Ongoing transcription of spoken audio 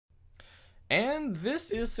And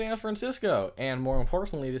this is San Francisco, and more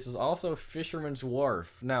importantly, this is also Fisherman's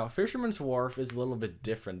Wharf. Now, Fisherman's Wharf is a little bit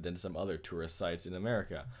different than some other tourist sites in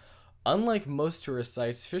America. Unlike most tourist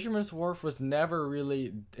sites, Fisherman's Wharf was never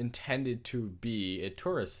really intended to be a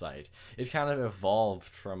tourist site. It kind of evolved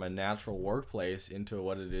from a natural workplace into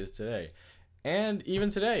what it is today. And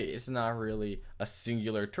even today, it's not really a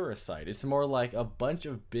singular tourist site. It's more like a bunch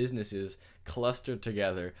of businesses clustered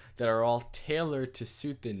together that are all tailored to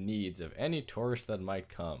suit the needs of any tourist that might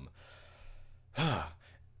come.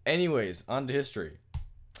 Anyways, on to history.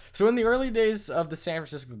 So, in the early days of the San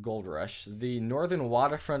Francisco Gold Rush, the northern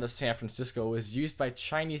waterfront of San Francisco was used by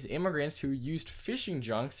Chinese immigrants who used fishing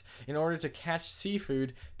junks in order to catch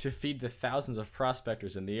seafood to feed the thousands of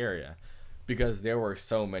prospectors in the area. Because there were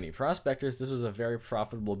so many prospectors, this was a very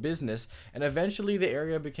profitable business, and eventually the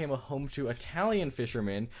area became a home to Italian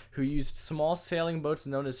fishermen who used small sailing boats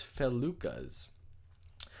known as feluccas.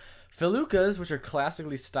 Feluccas, which are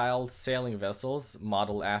classically styled sailing vessels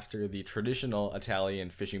modeled after the traditional Italian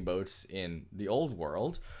fishing boats in the Old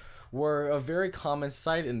World, were a very common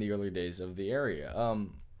sight in the early days of the area.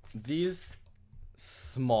 These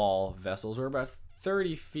small vessels were about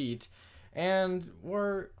 30 feet and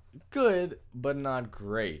were good, but not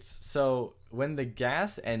great. So when the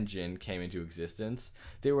gas engine came into existence,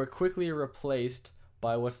 they were quickly replaced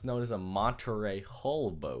by what's known as a Monterey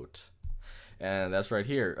hull boat. And that's right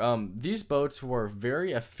here. These boats were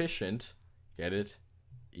very efficient. Get it?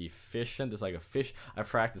 Efficient? It's like a fish. I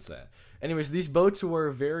practiced that. Anyways, these boats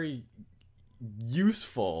were very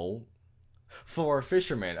useful for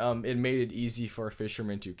fishermen. It made it easy for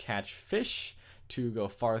fishermen to catch fish, to go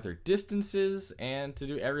farther distances, and to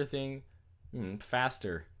do everything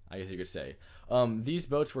faster, I guess you could say. These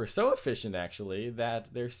boats were so efficient, actually,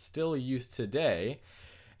 that they're still used today.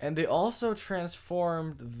 And they also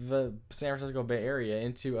transformed the San Francisco Bay Area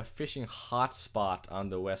into a fishing hotspot on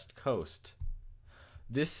the West Coast.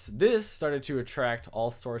 This started to attract all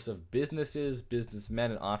sorts of businesses, businessmen,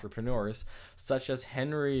 and entrepreneurs, such as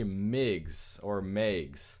Henry Meigs, or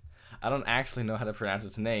Meigs. I don't actually know how to pronounce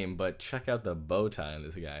his name, but check out the bow tie on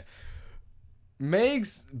this guy.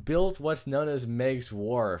 Meigs built what's known as Meigs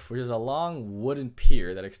Wharf, which is a long wooden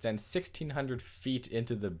pier that extends 1,600 feet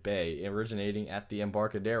into the bay, originating at the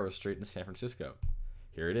Embarcadero Street in San Francisco.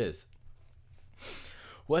 Here it is.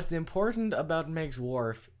 What's important about Meigs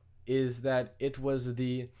Wharf is that it was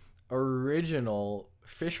the original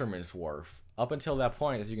Fisherman's Wharf. Up until that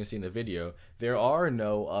point, as you can see in the video, there are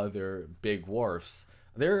no other big wharfs.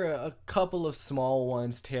 There are a couple of small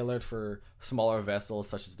ones tailored for smaller vessels,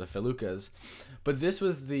 such as the feluccas, but this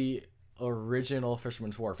was the original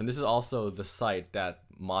Fisherman's Wharf, and this is also the site that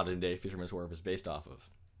modern-day Fisherman's Wharf is based off of.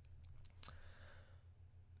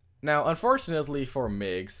 Now, unfortunately for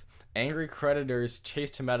Meigs, angry creditors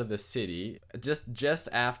chased him out of the city just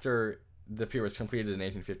after the pier was completed in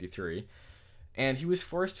 1853, and he was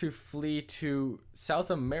forced to flee to South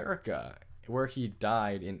America, where he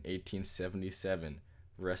died in 1877.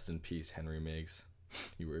 Rest in peace, Henry Meigs.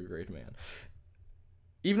 You were a great man.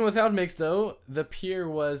 Even without Meigs, though, the pier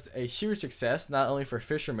was a huge success, not only for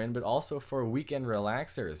fishermen, but also for weekend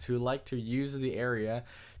relaxers who like to use the area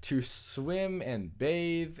to swim and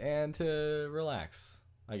bathe and to relax,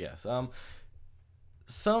 I guess.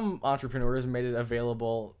 Some entrepreneurs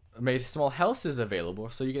made small houses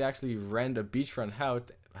available, so you could actually rent a beachfront house,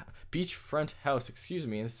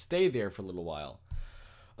 and stay there for a little while.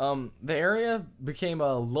 The area became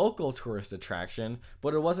a local tourist attraction,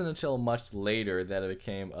 but it wasn't until much later that it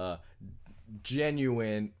became a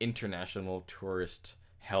genuine international tourist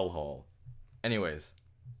hellhole. Anyways,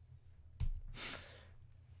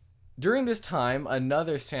 during this time,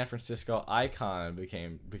 another San Francisco icon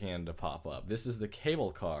began to pop up. This is the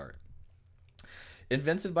cable car.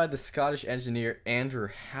 Invented by the Scottish engineer Andrew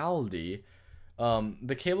Haldy,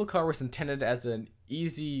 the cable car was intended as an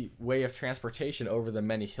easy way of transportation over the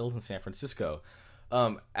many hills in San Francisco.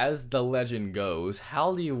 As the legend goes,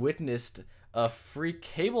 Haldy witnessed a freak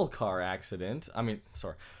cable car accident.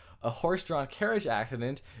 A horse-drawn carriage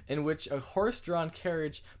accident in which a horse-drawn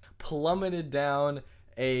carriage plummeted down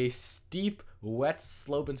a steep, wet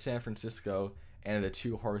slope in San Francisco, and the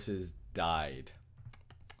two horses died.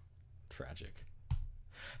 Tragic.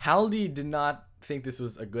 Haldy did not think this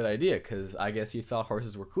was a good idea because I guess he thought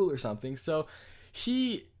horses were cool or something, so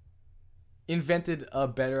he invented a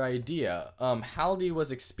better idea. Haldy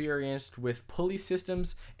was experienced with pulley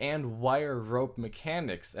systems and wire rope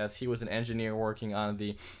mechanics, as he was an engineer working on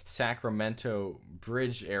the Sacramento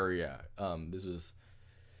Bridge area. This was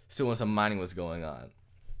still when some mining was going on.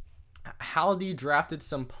 Haldy drafted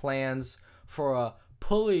some plans for a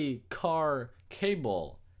pulley car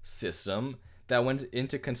cable system that went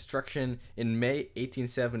into construction in May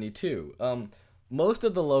 1872. Most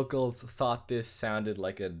of the locals thought this sounded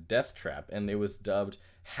like a death trap, and it was dubbed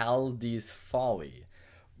Haldy's Folly.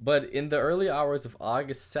 But in the early hours of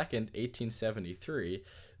August 2nd, 1873,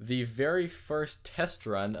 the very first test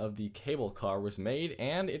run of the cable car was made,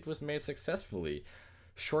 and it was made successfully.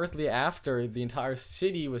 Shortly after, the entire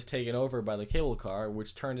city was taken over by the cable car,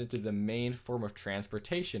 which turned into the main form of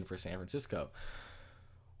transportation for San Francisco.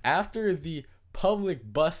 After the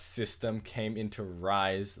public bus system came into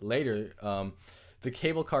rise later, the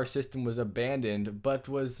cable car system was abandoned, but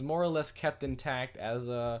was more or less kept intact as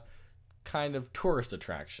a kind of tourist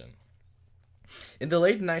attraction. In the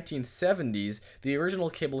late 1970s, the original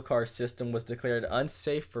cable car system was declared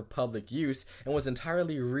unsafe for public use and was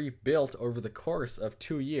entirely rebuilt over the course of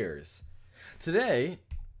 2 years. Today,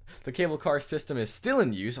 the cable car system is still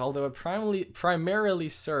in use, although it primarily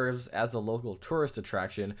serves as a local tourist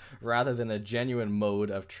attraction rather than a genuine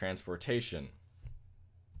mode of transportation.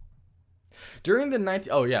 During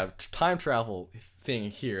the time travel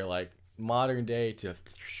thing here, like modern day to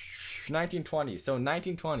 1920s. So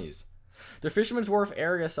 1920s. The Fisherman's Wharf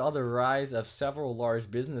area saw the rise of several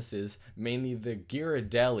large businesses, mainly the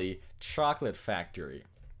Ghirardelli chocolate factory.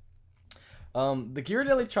 The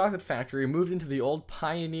Ghirardelli chocolate factory moved into the old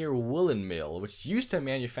Pioneer Woolen Mill, which used to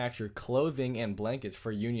manufacture clothing and blankets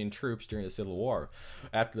for Union troops during the Civil War.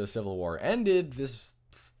 After the Civil War ended, this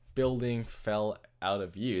building fell out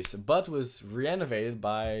of use, but was renovated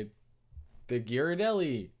by the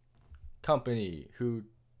Ghirardelli company, who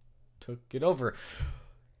took it over.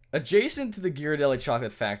 Adjacent to the Ghirardelli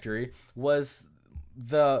chocolate factory was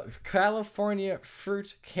the California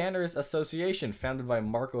Fruit Canners Association, founded by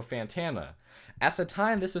Marco Fantana. At the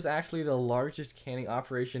time, this was actually the largest canning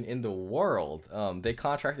operation in the world. They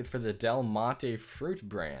contracted for the Del Monte fruit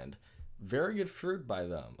brand. Very good fruit by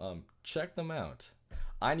them. Check them out.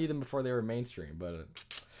 I knew them before they were mainstream, but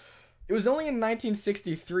it was only in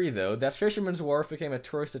 1963, though, that Fisherman's Wharf became a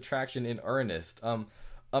tourist attraction in earnest.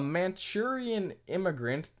 A Manchurian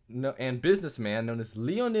immigrant and businessman known as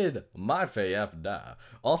Leonid Matveyev,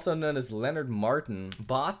 also known as Leonard Martin,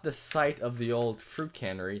 bought the site of the old fruit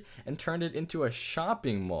cannery and turned it into a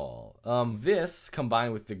shopping mall. This,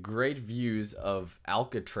 combined with the great views of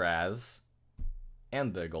Alcatraz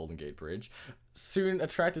and the Golden Gate Bridge, soon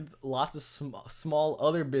attracted lots of small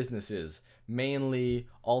other businesses, mainly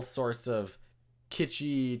all sorts of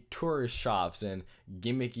kitschy tourist shops and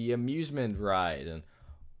gimmicky amusement ride and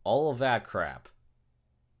all of that crap.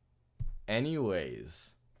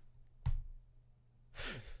 Anyways,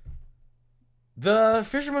 the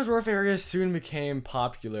Fisherman's Wharf area soon became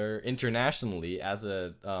popular internationally as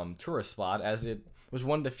a tourist spot, as it was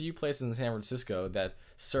one of the few places in San Francisco that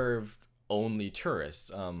served only tourists.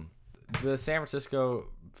 The San Francisco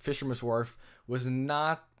Fisherman's Wharf was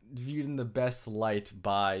not viewed in the best light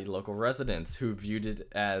by local residents, who viewed it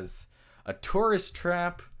as a tourist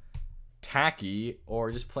trap, tacky,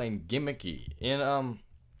 or just plain gimmicky.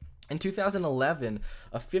 In 2011,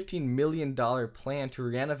 a $15 million plan to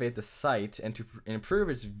renovate the site and to improve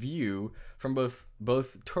its view from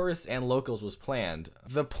both tourists and locals was planned.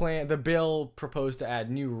 The bill proposed to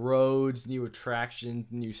add new roads, new attractions,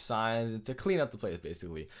 new signs, to clean up the place,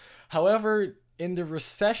 basically. However, in the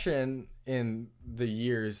recession in the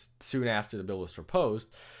years soon after the bill was proposed,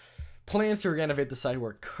 plans to renovate the site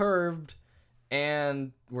were curved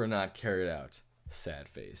and were not carried out. Sad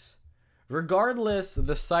face. Regardless,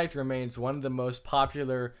 the site remains one of the most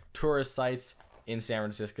popular tourist sites in San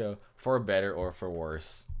Francisco, for better or for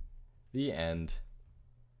worse. The end.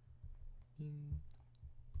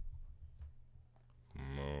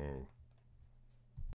 Moo.